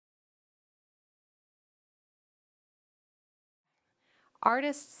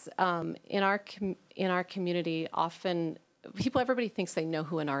Artists in our community often everybody thinks they know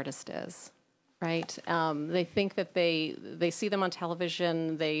who an artist is, right? They think that they see them on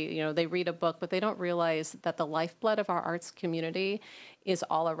television, they read a book, but they don't realize that the lifeblood of our arts community is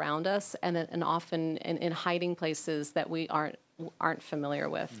all around us, and often in hiding places that we aren't familiar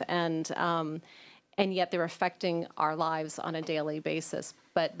with, and yet they're affecting our lives on a daily basis.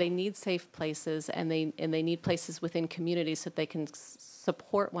 But they need safe places, and they need places within communities so that they can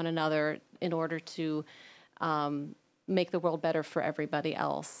support one another in order to make the world better for everybody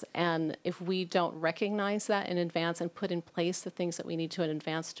else. And if we don't recognize that in advance and put in place the things that we need to in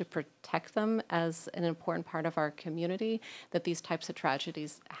advance to protect them as an important part of our community, that these types of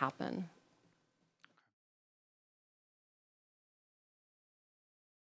tragedies happen.